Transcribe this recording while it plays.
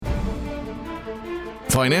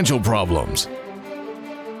financial problems,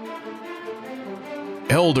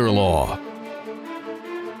 elder law,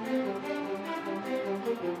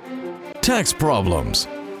 tax problems,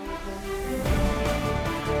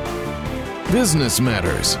 business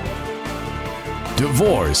matters,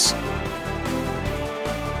 divorce,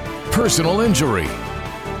 personal injury,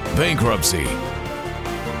 bankruptcy,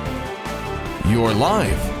 your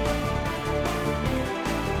life,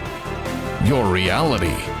 your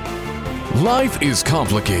reality. Life is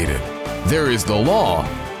complicated. There is the law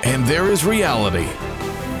and there is reality.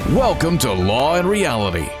 Welcome to Law and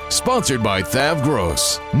Reality, sponsored by Thav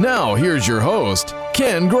Gross. Now here's your host,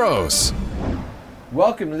 Ken Gross.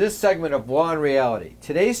 Welcome to this segment of Law and Reality.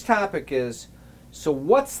 Today's topic is, so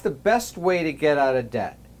what's the best way to get out of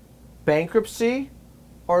debt? Bankruptcy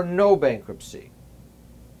or no bankruptcy?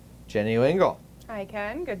 Jenny Lingle. Hi,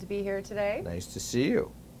 Ken. Good to be here today. Nice to see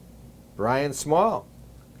you. Brian Small.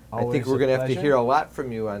 I Always think we're a going to have to pleasure. hear a lot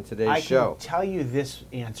from you on today's show. I can tell you this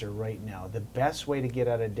answer right now. The best way to get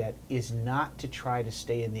out of debt is not to try to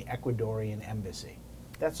stay in the Ecuadorian embassy.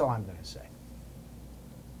 That's all I'm going to say.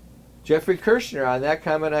 Jeffrey Kirshner, on that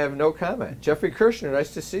comment, I have no comment. Jeffrey Kirshner,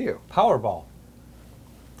 nice to see you. Powerball.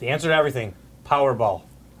 The answer to everything. Powerball.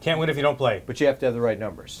 Can't win if you don't play. But you have to have the right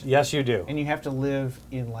numbers. Yes, you do. And you have to live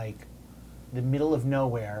in like the middle of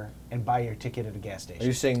nowhere and buy your ticket at a gas Are you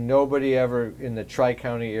station. saying nobody ever in the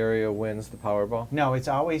Tri-County area wins the Powerball? No, it's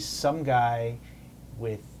always some guy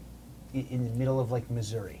in the middle of like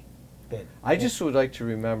Missouri. I just would like to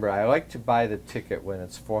remember, I like to buy the ticket when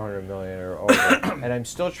it's 400 million or over, and I'm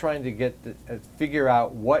still trying to figure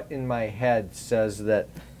out what in my head says that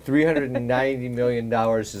 $390 million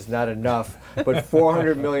is not enough, but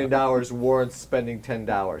 $400 million warrants spending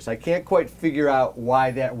 $10. I can't quite figure out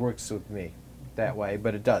why that works with me that way,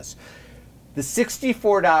 but it does. The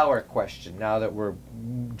 $64 question, now that we're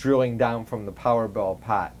drilling down from the Powerball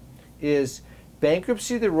pot, is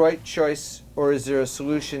bankruptcy the right choice, or is there a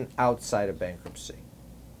solution outside of bankruptcy?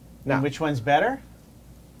 Now, And which one's better?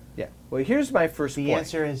 yeah. Well, here's my first The point.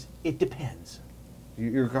 answer is it depends.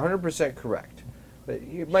 You're 100% correct. But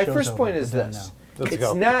my Show's first over. point is We're done this. now. Let's It's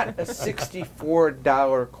go. not a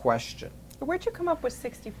 $64 question. Where'd you come up with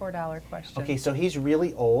 $64 question? Okay, so he's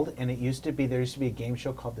really old, and there used to be a game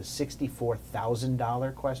show called the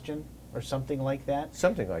 $64,000 question or something like that.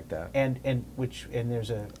 Something like that. And there's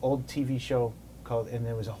an old TV show called, and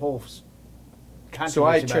there was a whole controversy. So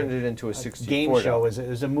I about turned it into a $64 game show. It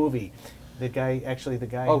was a movie. The guy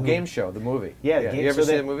Oh, who- Game Show, the movie. Yeah, You game- ever so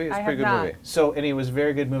see that- the movie? It's a I pretty have good not. movie. So, and it was a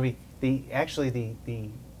very good movie.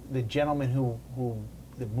 The gentleman who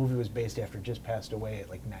the movie was based after just passed away at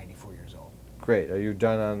like 94 years old. Great. Are you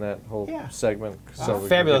done on that whole Yeah. segment? we can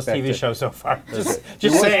Fabulous get back TV to- show so far. Just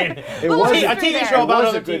was- saying. It was a TV show It about was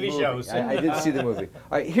other a good TV movie. shows. I did see the movie.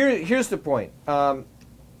 All right, here's the point.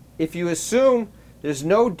 If you assume there's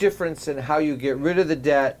no difference in how you get rid of the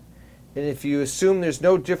debt, and if you assume there's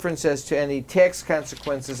no difference as to any tax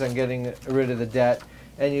consequences on getting rid of the debt,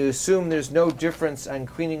 and you assume there's no difference on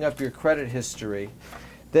cleaning up your credit history,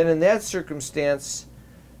 then in that circumstance,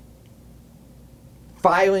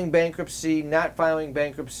 filing bankruptcy, not filing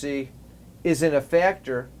bankruptcy isn't a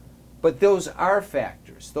factor, but those are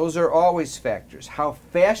factors. Those are always factors. How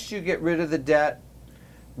fast you get rid of the debt,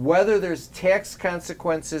 whether there's tax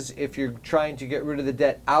consequences if you're trying to get rid of the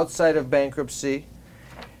debt outside of bankruptcy,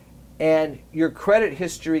 and your credit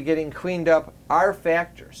history getting cleaned up are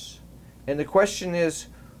factors. And the question is,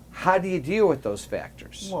 how do you deal with those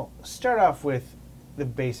factors? Well, start off with the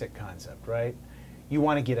basic concept, right? You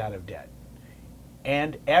want to get out of debt.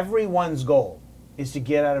 And everyone's goal is to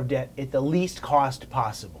get out of debt at the least cost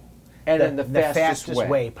possible. And in the fastest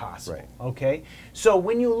way. possible. Right. Okay? So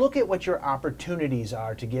when you look at what your opportunities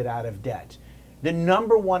are to get out of debt, the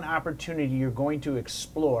number one opportunity you're going to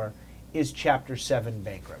explore is Chapter 7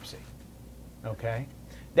 bankruptcy. Okay?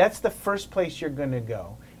 That's the first place you're going to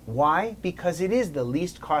go. Why? Because it is the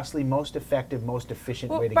least costly, most effective, most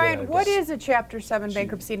efficient Well, way to get out Brian, of what debt. is a Chapter 7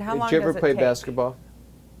 bankruptcy and how long Did you does ever it play take? basketball?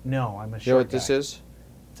 No, I'm a short You know what this guy. is?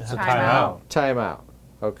 It's a Timeout. timeout. Timeout.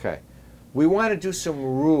 Okay. We want to do some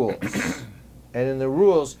rules. And in the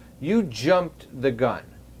rules, you jumped the gun.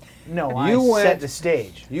 No, I You set went- the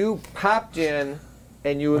stage. You popped in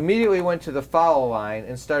and you immediately went to the foul line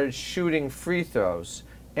and started shooting free throws.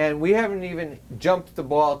 And we haven't even jumped the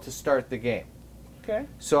ball to start the game. Okay.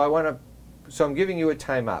 So I'm giving you a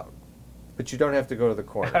timeout. But you don't have to go to the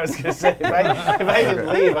corner. I was going to say, if I can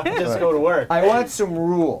leave, I'll just go to work. I want some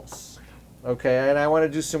rules, okay? And I want to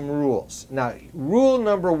do some rules. Now, rule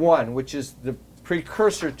number one, which is the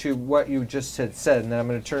precursor to what you just had said, and then I'm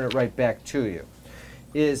going to turn it right back to you,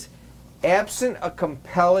 is absent a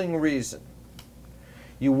compelling reason,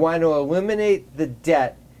 You want to eliminate the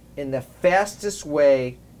debt in the fastest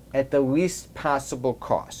way at the least possible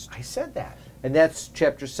cost. I said that. And that's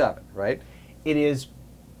Chapter 7, right? It is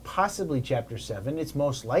possibly Chapter 7. It's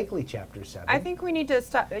most likely Chapter 7. I think we need to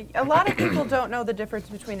stop. A lot of people don't know the difference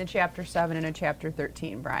between a Chapter 7 and a Chapter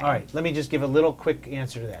 13, Brian. All right, let me just give a little quick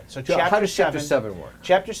answer to that. So, How does Chapter 7 work?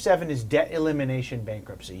 Chapter 7 is debt elimination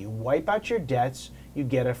bankruptcy. You wipe out your debts, you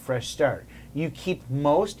get a fresh start. You keep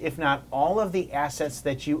most, if not all, of the assets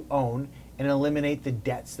that you own and eliminate the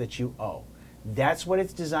debts that you owe. That's what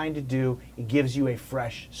it's designed to do. It gives you a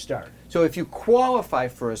fresh start. So if you qualify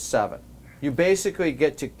for a 7, you basically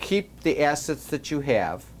get to keep the assets that you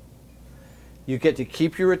have. You get to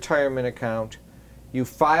keep your retirement account. You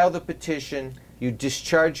file the petition. You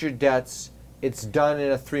discharge your debts. It's done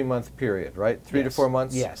in a 3-month period, right? 3 to 4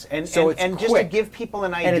 months? Yes. And so and it's just to quick. give people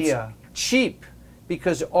an And idea. it's cheap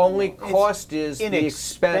because only cost is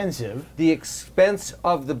inexpensive. the expense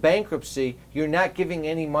of the bankruptcy. You're not giving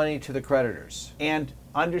any money to the creditors. And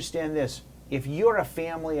understand this, if you're a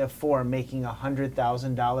family of 4 making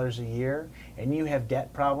 $100,000 a year and you have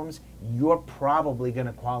debt problems, you're probably going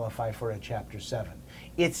to qualify for a Chapter 7.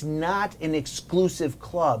 It's not an exclusive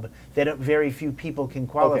club that very few people can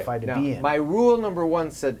qualify to now, be in. My rule number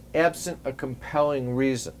 1 said absent a compelling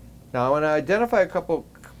reason. Now I want to identify a couple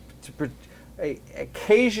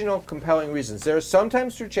occasional compelling reasons. There are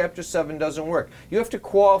sometimes where Chapter 7 doesn't work. You have to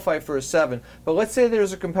qualify for a 7, but let's say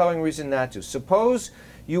there's a compelling reason not to. Suppose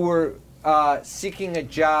you were seeking a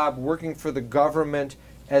job working for the government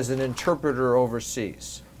as an interpreter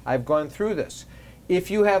overseas. I've gone through this.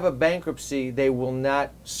 If you have a bankruptcy, they will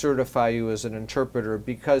not certify you as an interpreter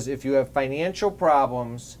because if you have financial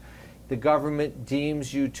problems, the government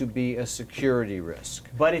deems you to be a security risk.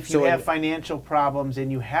 But if you have financial problems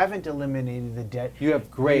and you haven't eliminated the debt, you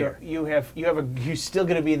have greater. You're still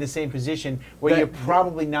going to be in the same position where you're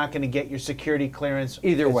probably not going to get your security clearance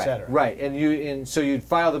either way, etc. right? And so you'd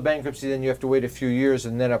file the bankruptcy, then you have to wait a few years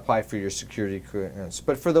and then apply for your security clearance.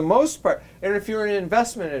 But for the most part, and if you're an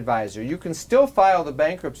investment advisor, you can still file the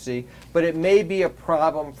bankruptcy, but it may be a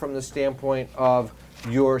problem from the standpoint of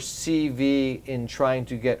your CV in trying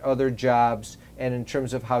to get other jobs and in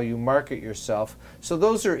terms of how you market yourself. So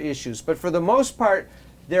those are issues. But for the most part,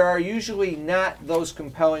 there are usually not those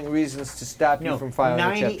compelling reasons to stop you from filing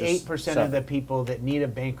a Chapter 98% of the people that need a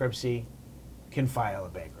bankruptcy can file a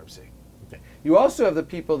bankruptcy. Okay. You also have the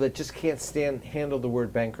people that just can't handle the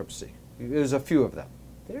word bankruptcy. There's a few of them.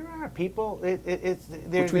 There are people.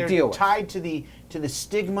 Which we deal with. Tied to the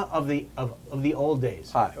stigma of the old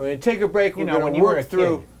days. All right, we're going to take a break. We're when going to you were a work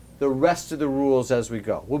through kid. the rest of the rules as we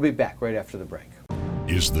go. We'll be back right after the break.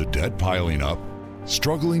 Is the debt piling up?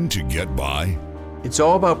 Struggling to get by? It's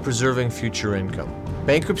all about preserving future income.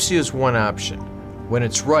 Bankruptcy is one option. When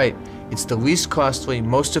it's right, it's the least costly,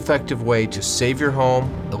 most effective way to save your home,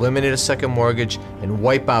 eliminate a second mortgage, and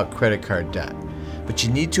wipe out credit card debt. But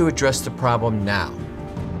you need to address the problem now.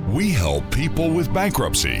 We help people with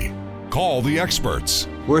bankruptcy. Call the experts.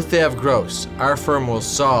 Worth Ave Gross. Our firm will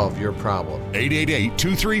solve your problem.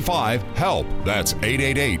 888-235-HELP. That's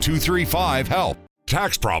 888-235-HELP.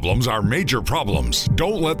 Tax problems are major problems.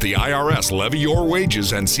 Don't let the IRS levy your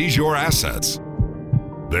wages and seize your assets.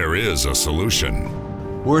 There is a solution.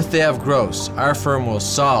 Worth Ave Gross. Our firm will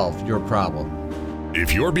solve your problem.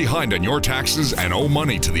 If you're behind on your taxes and owe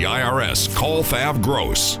money to the IRS, call Thav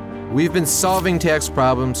Gross. We've been solving tax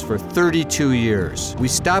problems for 32 years. We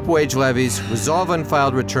stop wage levies, resolve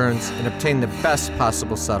unfiled returns, and obtain the best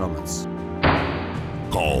possible settlements.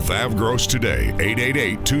 Call Thav Gross today,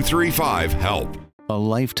 888-235-HELP. A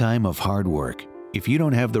lifetime of hard work. If you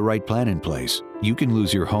don't have the right plan in place, you can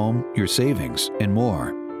lose your home, your savings, and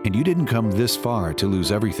more. And you didn't come this far to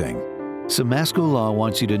lose everything. Samasco Law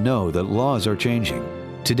wants you to know that laws are changing.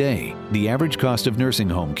 Today, the average cost of nursing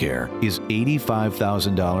home care is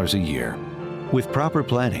 $85,000 a year. With proper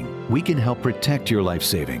planning, we can help protect your life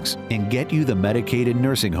savings and get you the Medicaid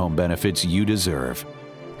nursing home benefits you deserve.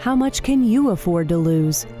 How much can you afford to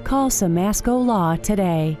lose? Call Samasco Law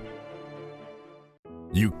today.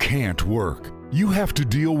 You can't work. You have to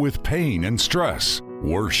deal with pain and stress.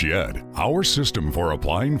 Worse yet, our system for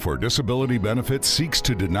applying for disability benefits seeks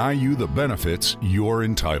to deny you the benefits you're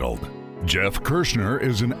entitled. Jeff Kirschner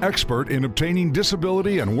is an expert in obtaining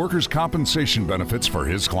disability and workers' compensation benefits for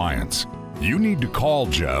his clients. You need to call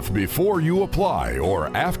Jeff before you apply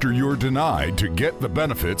or after you're denied to get the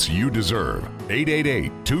benefits you deserve.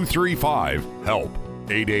 888-235-HELP.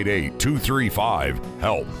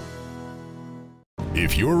 888-235-HELP.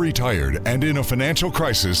 If you're retired and in a financial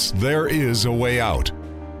crisis, there is a way out.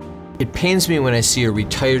 It pains me when I see a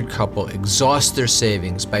retired couple exhaust their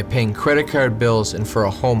savings by paying credit card bills and for a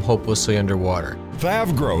home hopelessly underwater.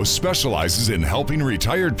 Thav Gross specializes in helping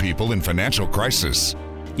retired people in financial crisis.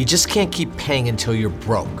 You just can't keep paying until you're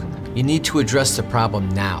broke. You need to address the problem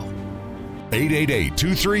now.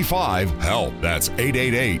 888-235-HELP. That's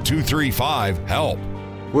 888-235-HELP.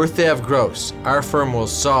 We're Thav Gross. Our firm will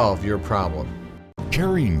solve your problem.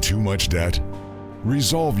 Carrying too much debt?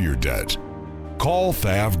 Resolve your debt. Call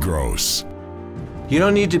Thav Gross. You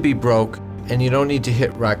don't need to be broke, and you don't need to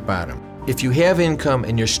hit rock bottom. If you have income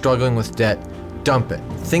and you're struggling with debt, dump it.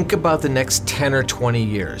 Think about the next 10 or 20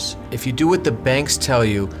 years. If you do what the banks tell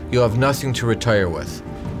you, you'll have nothing to retire with.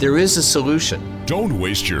 There is a solution. Don't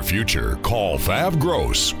waste your future. Call Thav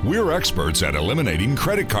Gross. We're experts at eliminating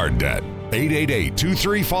credit card debt.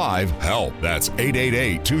 888-235-HELP. That's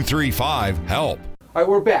 888-235-HELP. All right,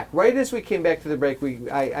 we're back. Right as we came back to the break,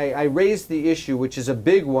 I raised the issue, which is a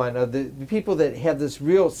big one, of the people that have this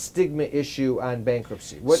real stigma issue on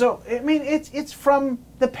bankruptcy. So, I mean, it's from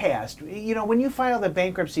the past. You know, when you filed a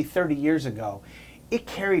bankruptcy 30 years ago, it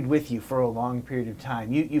carried with you for a long period of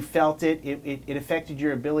time. You felt it. It affected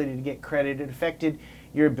your ability to get credit. It affected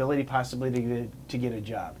your ability possibly to get a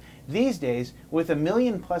job. These days, with 1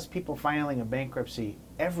 million plus people filing a bankruptcy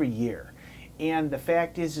every year, and the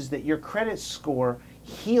fact is that your credit score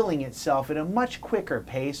healing itself at a much quicker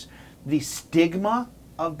pace, the stigma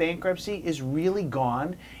of bankruptcy is really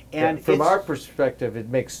gone. And from our perspective, it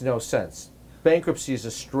makes no sense. Bankruptcy is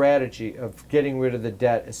a strategy of getting rid of the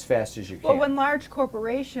debt as fast as you can. Well, when large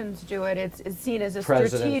corporations do it, it's seen as a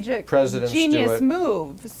strategic, presidents genius do it.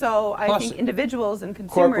 move. So I Plus, think individuals and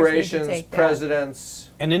consumers need to corporations, take that.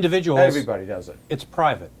 presidents, And individuals, everybody does it. it's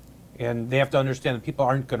private. And they have to understand that people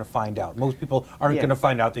aren't going to find out. Most people aren't Yeah. going to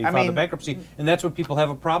find out that you I filed a mean- bankruptcy. And that's what people have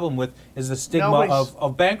a problem with, is the stigma Nobody's-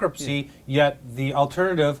 of bankruptcy, yet the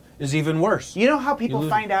alternative is even worse. you know how people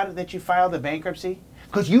find out that you filed a bankruptcy?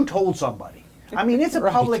 Because you told somebody. I mean, it's a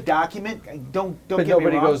Right. public document. Don't But get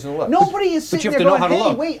nobody me wrong. goes and looks. Nobody is But sitting you have there to know going, how to hey,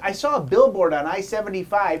 look. wait, I saw a billboard on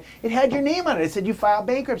I-75. It had your name on it. It said you filed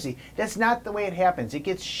bankruptcy. That's not the way it happens. It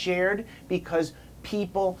gets shared because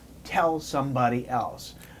people tell somebody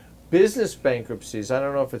else. Business bankruptcies, I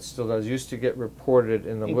don't know if it still does, used to get reported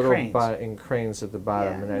in the In little cranes. in cranes at the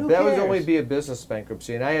bottom. Yeah, and who that would cares? only be a business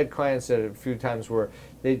bankruptcy. And I had clients that a few times where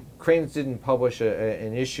cranes didn't publish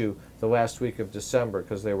an issue the last week of December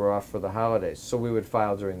because they were off for the holidays. So we would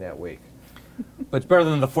file during that week. But it's better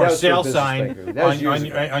than the for That was for sale business sign bankruptcy. That was years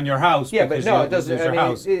ago. on your house. Yeah, but because no, you it doesn't. lose your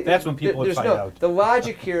house. That's when people would there's find no, out. The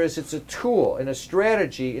logic here is it's a tool and a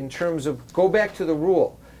strategy in terms of go back to the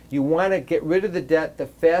rule. You want to get rid of the debt the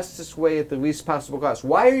fastest way at the least possible cost.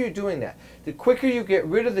 Why are you doing that? The quicker you get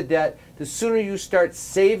rid of the debt, the sooner you start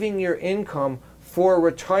saving your income for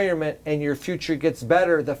retirement and your future gets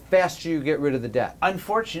better, the faster you get rid of the debt.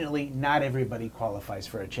 Unfortunately, not everybody qualifies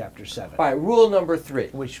for a Chapter 7. All right, rule number 3.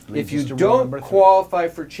 Which if leads you us to rule don't number 3. qualify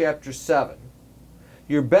for Chapter 7,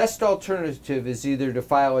 your best alternative is either to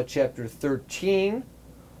file a Chapter 13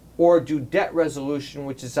 or do debt resolution,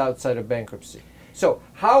 which is outside of bankruptcy. So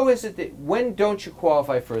how is it that, when don't you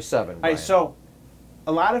qualify for a 7, All Brian? right, so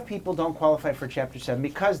a lot of people don't qualify for Chapter 7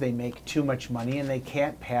 because they make too much money and they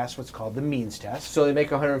can't pass what's called the means test. So they make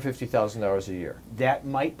 $150,000 a year. That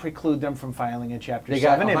might preclude them from filing a Chapter They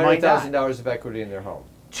got 7. It might not. $100,000 of equity in their home.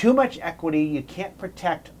 Too much equity, you can't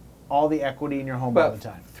protect all the equity in your home all But the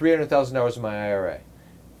time. $300,000 in my IRA.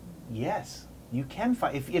 Yes, you can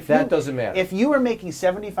file. If That you, doesn't matter. If you were making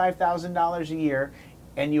 $75,000 a year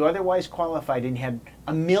and you otherwise qualified and had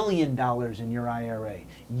 $1 million in your IRA,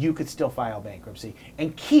 you could still file bankruptcy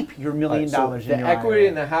and keep your $1 million So in the your equity IRA.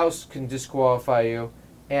 in the house can disqualify you,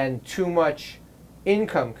 and too much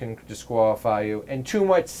income can disqualify you, and too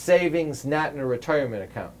much savings not in a retirement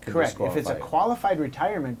account can Correct. If disqualify it's a you. qualified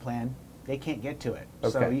retirement plan, they can't get to it.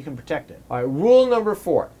 So Okay. you can protect it. All right, rule number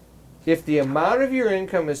 4. If the amount of your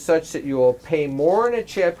income is such that you will pay more in a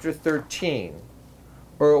Chapter 13,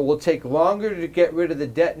 or it will take longer to get rid of the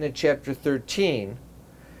debt in a Chapter 13,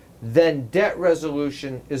 then debt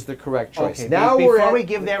resolution is the correct choice. Okay, Now before we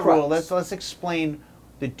give that rule, crux. let's explain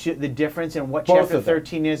the difference in what Both Chapter of them.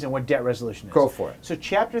 13 is and what debt resolution is. Go for it. So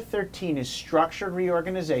Chapter 13 is structured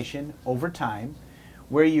reorganization over time,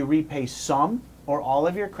 where you repay some or all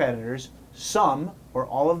of your creditors, some or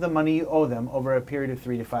all of the money you owe them over a period of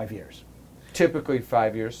 3 to 5 years. Typically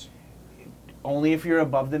 5 years. Only if you're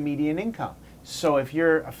above the median income. So if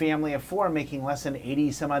you're a family of 4 making less than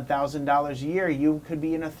 $80,000 a year, you could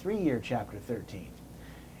be in a 3-year Chapter 13.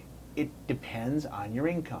 It depends on your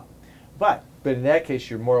income. But But in that case,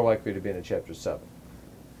 you're more likely to be in a Chapter 7.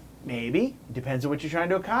 Maybe. It depends on what you're trying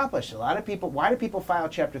to accomplish. A lot of people, why do people file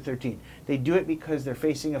Chapter 13? They do it because they're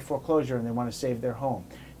facing a foreclosure and they want to save their home.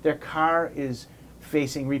 Their car is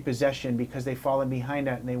facing repossession because they've fallen behind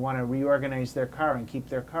on it and they want to reorganize their car and keep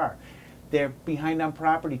their car. They're behind on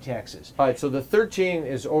property taxes. All right, so the 13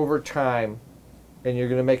 is over time, and you're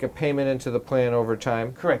going to make a payment into the plan over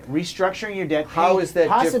time. Correct. Restructuring your debt, How is that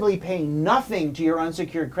possibly paying nothing to your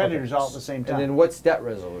unsecured creditors all at the same time. And then what's debt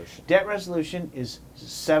resolution? Debt resolution is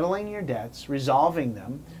settling your debts, resolving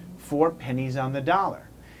them for pennies on the dollar.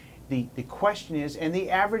 The question is, and the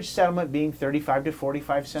average settlement being 35 to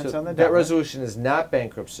 45 cents on the dollar. Debt resolution is not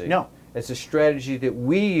bankruptcy. No. It's a strategy that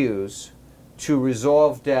we use to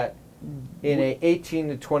resolve debt in a 18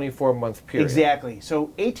 to 24 month period. Exactly.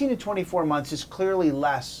 So 18 to 24 months is clearly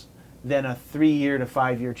less than a 3-year to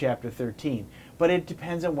 5-year Chapter 13, but it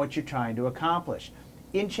depends on what you're trying to accomplish.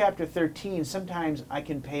 In Chapter 13, sometimes I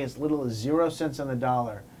can pay as little as 0 cents on the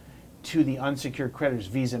dollar to the unsecured creditors,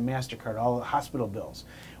 Visa, MasterCard, all the hospital bills.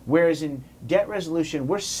 Whereas in debt resolution,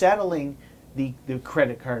 we're settling the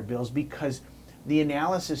credit card bills because the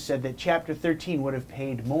analysis said that Chapter 13 would have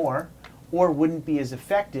paid more or wouldn't be as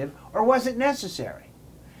effective or wasn't necessary.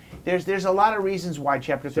 There's a lot of reasons why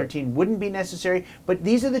Chapter 13 wouldn't be necessary, but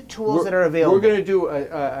these are the tools that are available. We're going to do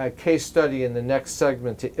a case study in the next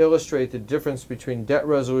segment to illustrate the difference between debt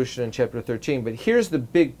resolution and Chapter 13. But here's the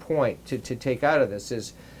big point to take out of this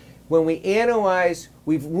is when we analyze,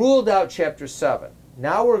 we've ruled out Chapter 7.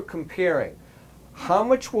 Now we're comparing how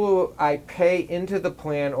much will I pay into the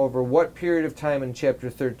plan over what period of time in Chapter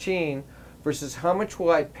 13 versus how much will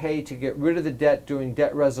I pay to get rid of the debt doing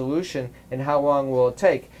debt resolution and how long will it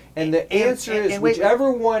take? And the answer is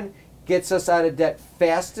whichever one gets us out of debt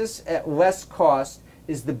fastest at less cost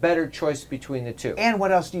is the better choice between the two. And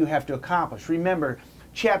what else do you have to accomplish? Remember,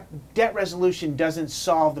 debt resolution doesn't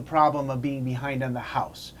solve the problem of being behind on the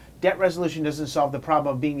house. Debt resolution doesn't solve the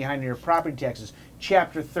problem of being behind on your property taxes.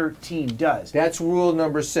 Chapter 13 does. That's rule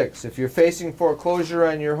number 6. If you're facing foreclosure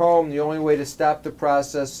on your home, the only way to stop the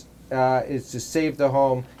process is to save the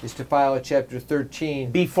home, is to file a Chapter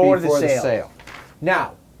 13 before the sale.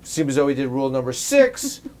 Now, seems as though we did rule number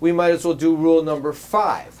 6, we might as well do rule number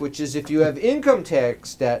 5, which is if you have income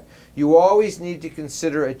tax debt, you always need to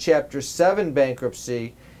consider a Chapter 7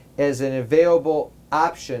 bankruptcy as an available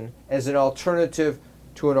option, as an alternative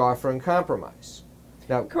to an offer in compromise.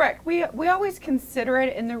 Now, correct. We always consider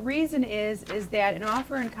it, and the reason is that an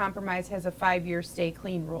offer in compromise has a 5-year stay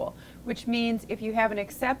clean rule, which means if you have an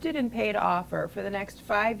accepted and paid offer for the next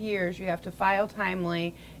 5 years, you have to file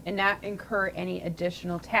timely and not incur any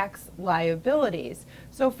additional tax liabilities.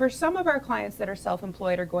 So for some of our clients that are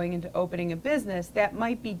self-employed or going into opening a business, that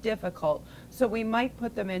might be difficult. So we might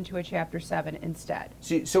put them into a Chapter 7 instead.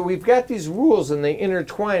 See, so we've got these rules and they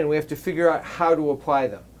intertwine, and we have to figure out how to apply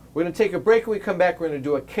them. We're going to take a break. When we come back, we're going to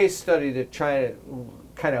do a case study to try to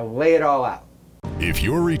kind of lay it all out. If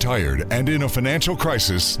you're retired and in a financial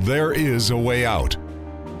crisis, there is a way out.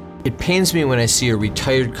 It pains me when I see a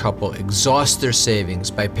retired couple exhaust their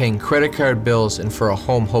savings by paying credit card bills and for a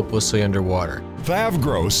home hopelessly underwater. Thav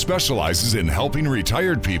Gross specializes in helping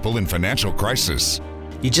retired people in financial crisis.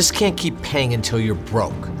 You just can't keep paying until you're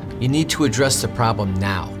broke. You need to address the problem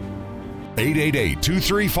now.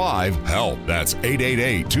 888-235-HELP. That's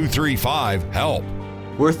 888-235-HELP.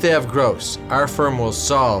 We're Thav Gross. Our firm will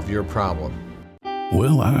solve your problem.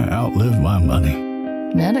 Will I outlive my money?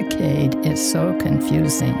 Medicaid is so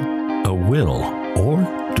confusing. A will, or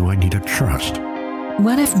do I need a trust?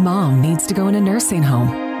 What if mom needs to go in a nursing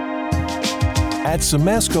home? At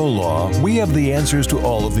Simasco Law, we have the answers to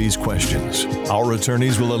all of these questions. Our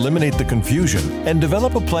attorneys will eliminate the confusion and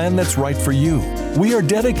develop a plan that's right for you. We are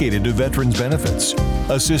dedicated to veterans benefits,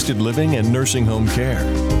 assisted living, and nursing home care.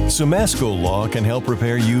 Simasco Law can help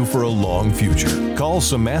prepare you for a long future. Call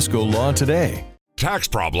Simasco Law today. Tax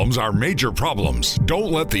problems are major problems.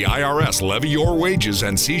 Don't let the IRS levy your wages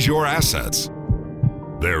and seize your assets.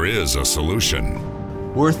 There is a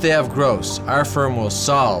solution. We're Thav Gross. Our firm will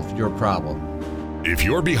solve your problem. If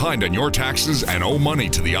you're behind on your taxes and owe money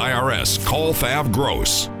to the IRS, call Thav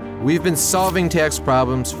Gross. We've been solving tax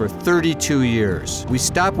problems for 32 years. We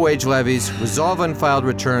stop wage levies, resolve unfiled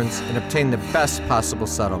returns, and obtain the best possible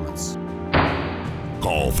settlements.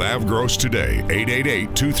 Call Thav Gross today,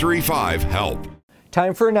 888-235-HELP.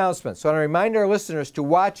 Time for announcements. So I want to remind our listeners to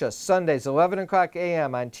watch us Sundays, 11 o'clock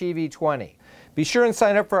a.m. on TV 20. Be sure and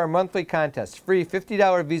sign up for our monthly contest. Free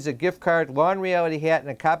 $50 Visa gift card, Law and Reality hat, and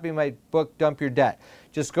a copy of my book, Dump Your Debt.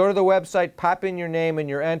 Just go to the website, pop in your name, and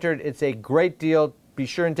you're entered. It's a great deal. Be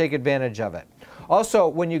sure and take advantage of it. Also,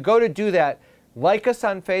 when you go to do that, Like us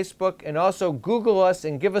on Facebook, and also Google us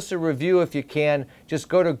and give us a review if you can. Just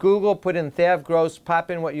go to Google, put in Thav Gross, pop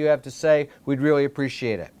in what you have to say. We'd really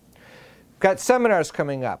appreciate it. Got seminars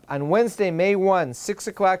coming up. On Wednesday, May 1, 6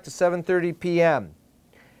 o'clock to 7:30 p.m.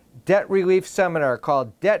 Debt relief seminar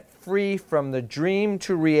called Debt Free from the Dream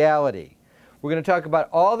to Reality. We're going to talk about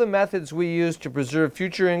all the methods we use to preserve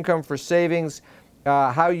future income for savings,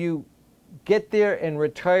 how you get there and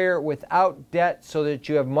retire without debt so that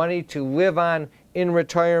you have money to live on in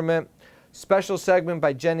retirement. Special segment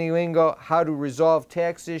by Jenny Lingo, how to resolve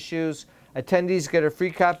tax issues. Attendees get a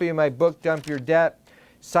free copy of my book, Dump Your Debt.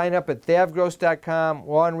 Sign up at thavgross.com,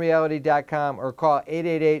 lawandreality.com, or call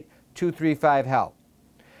 888-235-HELP.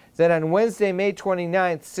 Then on Wednesday, May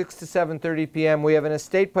 29th, 6 to 7:30 p.m., we have an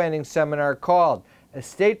estate planning seminar called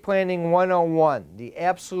Estate Planning 101, The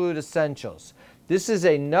Absolute Essentials. This is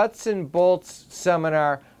a nuts and bolts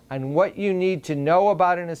seminar on what you need to know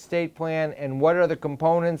about an estate plan and what are the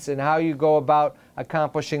components and how you go about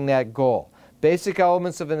accomplishing that goal. Basic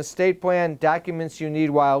elements of an estate plan, documents you need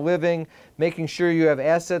while living, making sure you have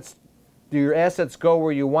assets, your assets go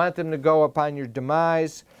where you want them to go upon your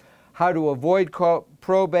demise, how to avoid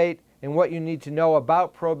probate, and what you need to know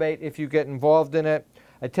about probate if you get involved in it.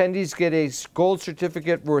 Attendees get a gold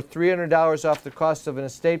certificate worth $300 off the cost of an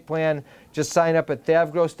estate plan. Just sign up at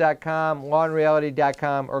thavgross.com,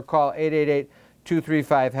 lawandreality.com, or call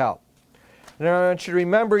 888-235-HELP. And I want you to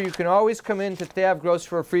remember, you can always come in to Thav Gross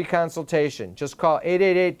for a free consultation. Just call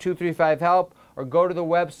 888-235-HELP or go to the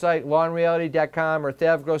website lawandreality.com or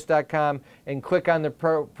thavgross.com and click on the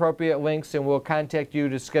appropriate links and we'll contact you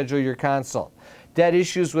to schedule your consult. Debt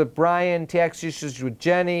issues with Brian, tax issues with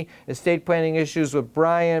Jenny, estate planning issues with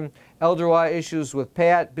Brian, elder law issues with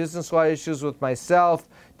Pat, business law issues with myself,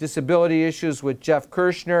 disability issues with Jeff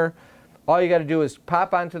Kirshner. All you got to do is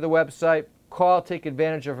pop onto the website, call, take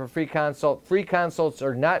advantage of a free consult. Free consults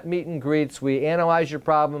are not meet and greets. We analyze your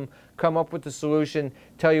problem, come up with the solution,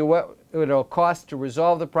 tell you what it'll cost to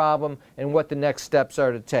resolve the problem and what the next steps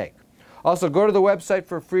are to take. Also, go to the website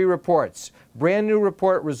for free reports. Brand new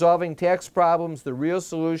report, Resolving Tax Problems, The Real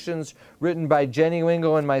Solutions, written by Jenny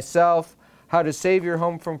Wingle and myself. How to Save Your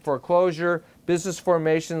Home from Foreclosure, Business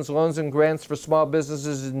Formations, Loans and Grants for Small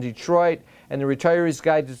Businesses in Detroit, and The Retiree's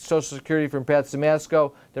Guide to Social Security from Pat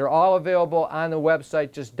Simasko. They're all available on the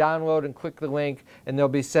website. Just download and click the link, and they'll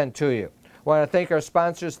be sent to you. I want to thank our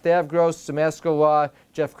sponsors, Thav Gross, Simasko Law,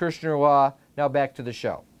 Jeff Kirshner Law. Now back to the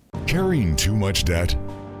show. Carrying too much debt?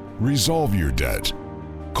 Resolve your debt.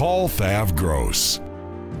 Call Thav Gross.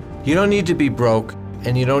 You don't need to be broke,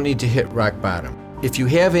 and you don't need to hit rock bottom. If you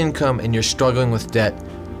have income and you're struggling with debt,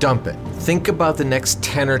 dump it. Think about the next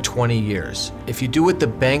 10 or 20 years. If you do what the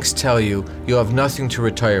banks tell you, you'll have nothing to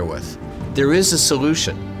retire with. There is a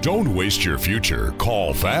solution. Don't waste your future.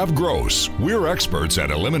 Call Thav Gross. We're experts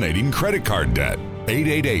at eliminating credit card debt.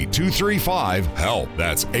 888-235-HELP.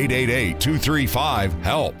 That's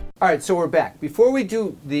 888-235-HELP. All right, so we're back. Before we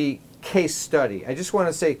do the case study, I just want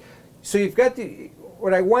to say, so you've got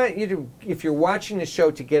what I want you to, if you're watching the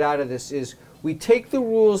show, to get out of this is we take the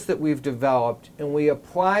rules that we've developed and we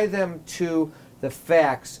apply them to the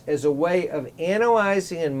facts as a way of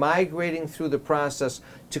analyzing and migrating through the process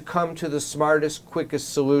to come to the smartest,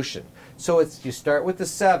 quickest solution. So it's, you start with the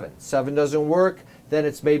 7. 7 doesn't work, then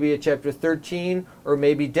it's maybe a chapter 13 or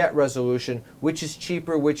maybe debt resolution, which is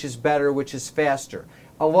cheaper, which is better, which is faster.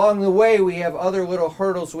 Along the way, we have other little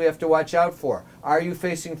hurdles we have to watch out for. Are you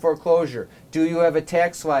facing foreclosure? Do you have a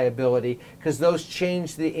tax liability? Because those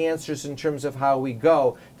change the answers in terms of how we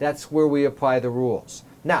go. That's where we apply the rules.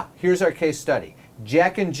 Now, here's our case study.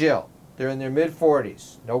 Jack and Jill, they're in their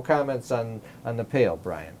mid-40s. No comments on the pale,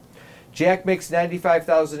 Brian. Jack makes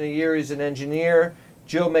 $95,000 a year. He's an engineer.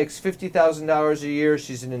 Jill makes $50,000 a year.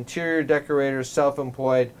 She's an interior decorator,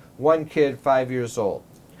 self-employed, 1 kid, 5 years old.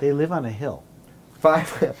 They live on a hill.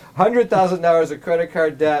 $100,000 of credit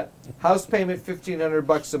card debt, house payment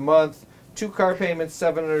 $1,500 a month, 2 car payments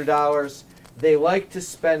 $700. They like to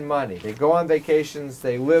spend money. They go on vacations.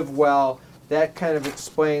 They live well. That kind of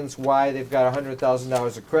explains why they've got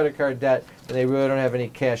 $100,000 of credit card debt and they really don't have any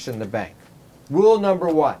cash in the bank. Rule number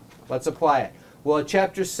 1. Let's apply it. Will a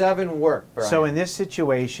Chapter 7 work, Brian? So in this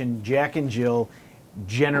situation, Jack and Jill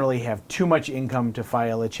generally have too much income to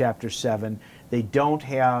file a Chapter 7. They don't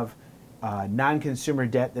have non-consumer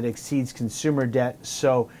debt that exceeds consumer debt,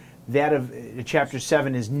 so that of Chapter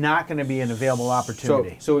 7 is not going to be an available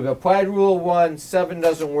opportunity. So we've applied Rule 1, 7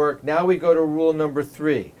 doesn't work. Now we go to Rule number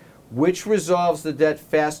 3. Which resolves the debt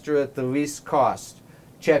faster at the least cost?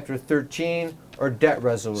 Chapter 13 or debt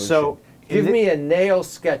resolution? So give me a nail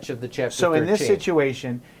sketch of the Chapter 13. So in this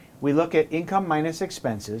situation, we look at income minus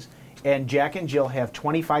expenses. and Jack and Jill have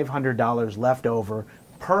 $2,500 left over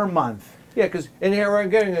per month. Yeah, because and here what I'm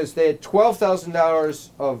getting is they had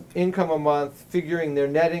 $12,000 of income a month, figuring their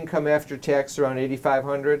net income after tax around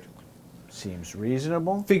 $8,500. Seems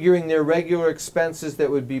reasonable. Figuring their regular expenses that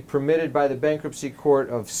would be permitted by the bankruptcy court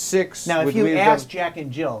of $6,000. Now, if you ask Jack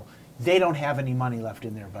and Jill, they don't have any money left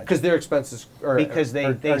in their budget because their expenses are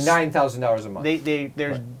 $9,000 a month.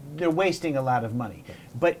 They're wasting a lot of money.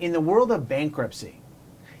 But in the world of bankruptcy,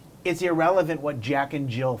 it's irrelevant what Jack and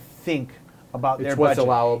Jill think about their budget. It's what's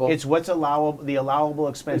allowable. It's what's allowable, the allowable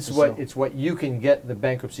expenses. It's what you can get the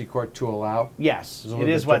bankruptcy court to allow. Yes, it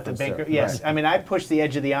is what the bankruptcy. Yes, right. I mean I push the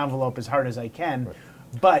edge of the envelope as hard as I can, right.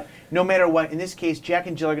 But no matter what, in this case, Jack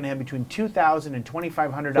and Jill are going to have between $2,000 and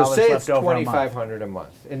 $2,500 left over a month. $2,500 a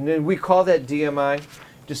month, and then we call that DMI,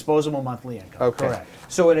 disposable monthly income. Okay. Correct.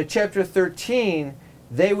 So in a Chapter 13,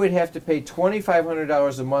 they would have to pay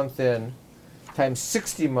 $2,500 a month in. Times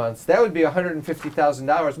 60 months, that would be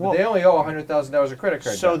 $150,000, but they only owe $100,000 of credit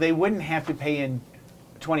card So debt. they wouldn't have to pay in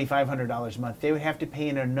 $2,500 a month. They would have to pay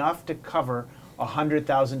in enough to cover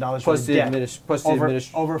 $100,000 plus the debt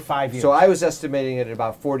over 5 years. So I was estimating it at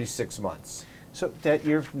about 46 months. So that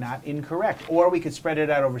you're not incorrect. Or we could spread it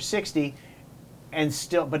out over 60, and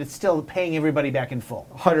still, but it's still paying everybody back in full.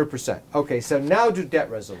 100%. Okay, so now do debt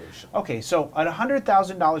resolution. Okay, so at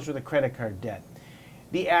 $100,000 worth of credit card debt,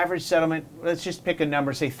 the average settlement, let's just pick a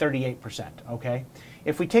number, say 38%, okay?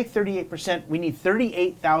 If we take 38%, we need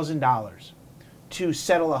 $38,000 to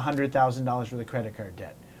settle $100,000 worth of credit card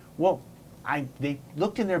debt. Well, they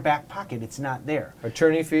looked in their back pocket, it's not there.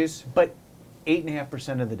 Attorney fees? But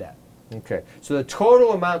 8.5% of the debt. Okay, so the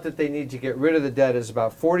total amount that they need to get rid of the debt is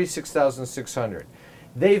about $46,600.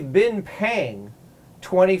 They've been paying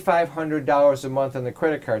 $2,500 a month on the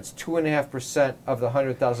credit cards, 2.5% of the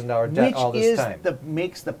 $100,000 debt all this time. Which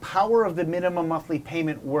makes the power of the minimum monthly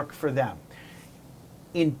payment work for them.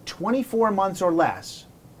 In 24 months or less,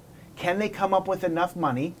 can they come up with enough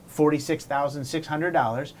money,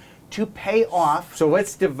 $46,600, to pay off So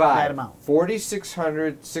let's divide that amount?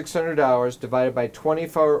 $4,600 divided by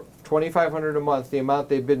 $2,500 a month, the amount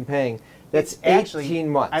they've been paying. That's actually 18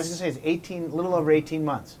 months. I was going to say it's a little over 18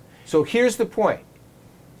 months. So here's the point.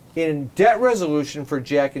 In debt resolution for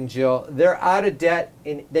Jack and Jill, they're out of debt.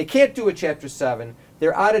 They can't do a Chapter 7.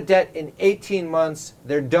 They're out of debt in 18 months.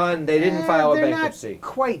 They're done. They didn't file a bankruptcy. They're not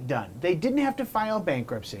quite done. They didn't have to file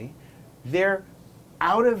bankruptcy. They're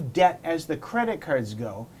out of debt as the credit cards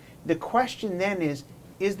go. The question then is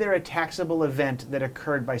there a taxable event that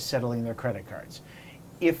occurred by settling their credit cards?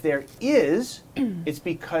 If there is, it's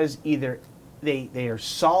because either they are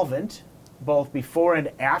solvent, both before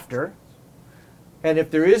and after. And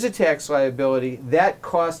if there is a tax liability, that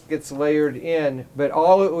cost gets layered in, but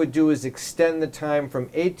all it would do is extend the time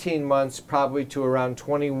from 18 months probably to around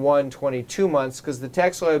 21, 22 months, because the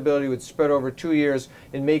tax liability would spread over 2 years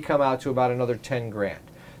and may come out to about another 10 grand.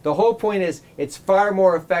 The whole point is it's far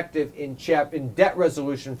more effective in debt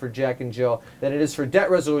resolution for Jack and Jill than it is for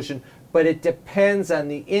debt resolution, but it depends on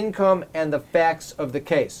the income and the facts of the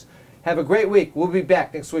case. Have a great week. We'll be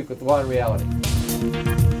back next week with Law and Reality.